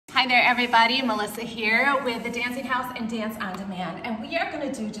Hi there everybody, Melissa here with the Dancing House and Dance on Demand, and we are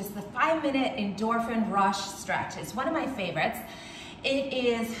going to do just the 5-minute endorphin rush stretch. It's one of my favorites. It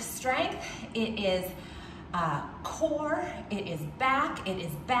is strength, it is core, it is back, it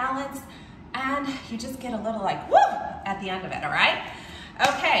is balance, and you just get a little like woo at the end of it, all right?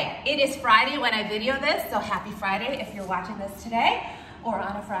 Okay, it is Friday when I video this, so happy Friday if you're watching this today or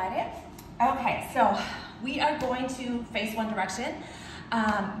on a Friday. Okay, so we are going to face one direction.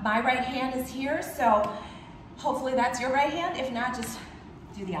 My right hand is here, so hopefully that's your right hand. If not, just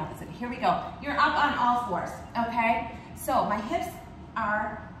do the opposite. Here we go. You're up on all fours, okay? So my hips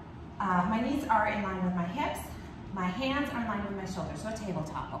are, my knees are in line with my hips. My hands are in line with my shoulders, so a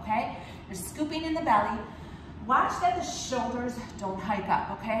tabletop, okay? You're scooping in the belly. Watch that the shoulders don't hike up,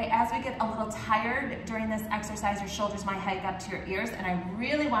 okay? As we get a little tired during this exercise, your shoulders might hike up to your ears, and I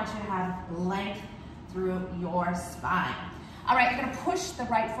really want you to have length through your spine. All right, you're gonna push the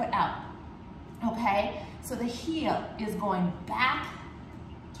right foot out, okay? So the heel is going back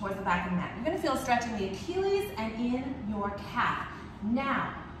towards the back of the mat. You're gonna feel a stretch in the Achilles and in your calf.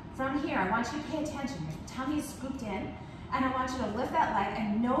 Now, from here, I want you to pay attention. Your tummy is scooped in, and I want you to lift that leg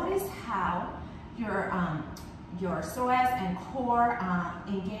and notice how your psoas and core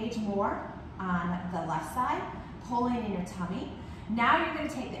engage more on the left side, pulling in your tummy. Now you're gonna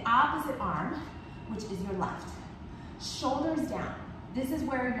take the opposite arm, which is your left. Shoulders down. This is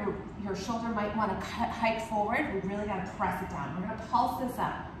where your shoulder might want to hike forward. We really got to press it down. We're going to pulse this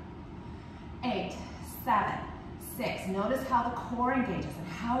up. 8, 7, 6. Notice how the core engages and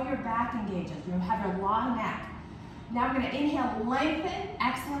how your back engages. You have your long neck. Now we're going to inhale, lengthen,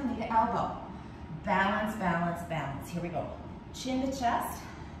 exhale, knee to elbow. Balance, balance, balance. Here we go. Chin to chest.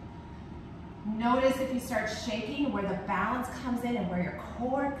 Notice if you start shaking where the balance comes in and where your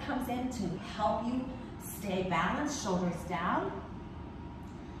core comes in to help you stay balanced, shoulders down.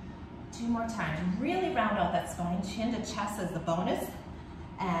 2 more times. Really round out that spine. Chin to chest as the bonus.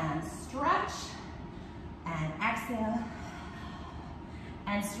 And stretch. And exhale.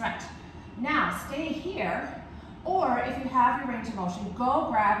 And stretch. Now, stay here. Or if you have your range of motion, go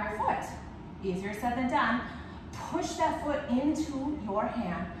grab your foot. Easier said than done. Push that foot into your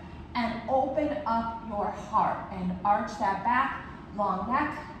hand and open up your heart. And arch that back, long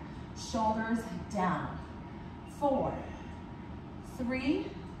neck, shoulders down. 4, 3,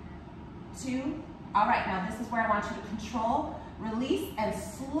 2. All right, now this is where I want you to control, release, and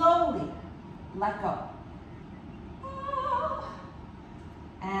slowly let go.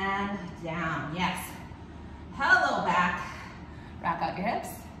 And down, yes. Hello, back. Rock out your hips.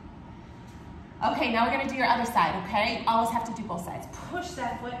 Okay, now we're gonna do your other side, okay? You always have to do both sides. Push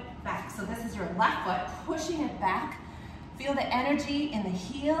that foot back. So this is your left foot, pushing it back. Feel the energy in the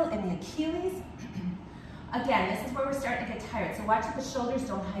heel, in the Achilles. Again, this is where we're starting to get tired. So watch that the shoulders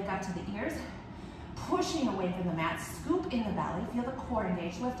don't hike up to the ears. Pushing away from the mat, scoop in the belly. Feel the core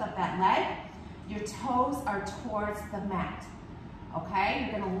engage, lift up that leg. Your toes are towards the mat, okay?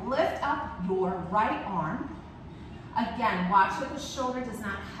 You're gonna lift up your right arm. Again, watch that the shoulder does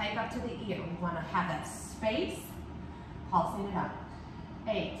not hike up to the ear. We wanna have that space, pulsing it up.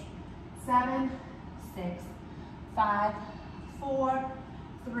 8, 7, 6, 5, 4,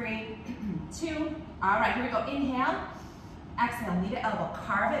 3, 2. All right, here we go. Inhale, exhale, knee to elbow.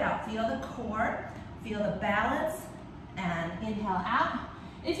 Carve it out. Feel the core, feel the balance, and inhale out.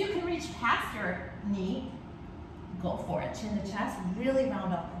 If you can reach past your knee, go for it. Chin to chest, really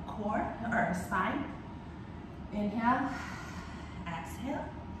round up the core or spine. Inhale, exhale.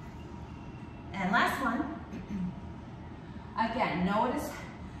 And last one. Again, notice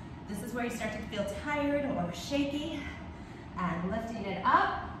this is where you start to feel tired or shaky. And lifting it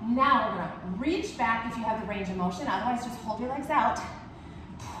up. Now we're gonna reach back if you have the range of motion, otherwise just hold your legs out.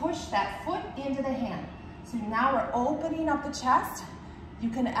 Push that foot into the hand. So now we're opening up the chest. You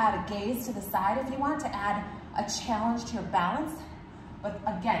can add a gaze to the side if you want to add a challenge to your balance. But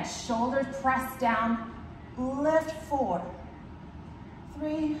again, shoulders press down, lift 4,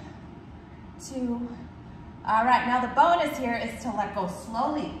 3, 2. All right, now the bonus here is to let go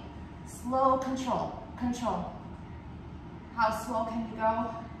slowly. Slow control, control. How slow can you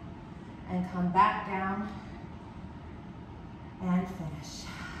go? And come back down and finish.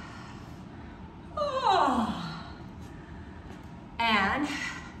 Oh. And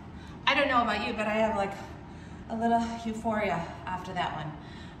I don't know about you, but I have like a little euphoria after that one.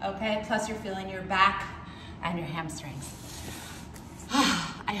 Okay, plus you're feeling your back and your hamstrings.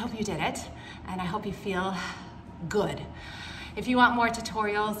 I hope you did it, and I hope you feel good. If you want more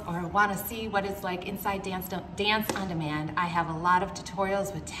tutorials or want to see what it's like inside Dance on Demand, I have a lot of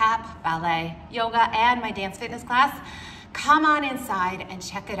tutorials with tap, ballet, yoga, and my dance fitness class. Come on inside and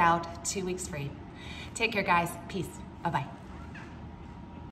check it out. 2 weeks free. Take care, guys. Peace. Bye-bye.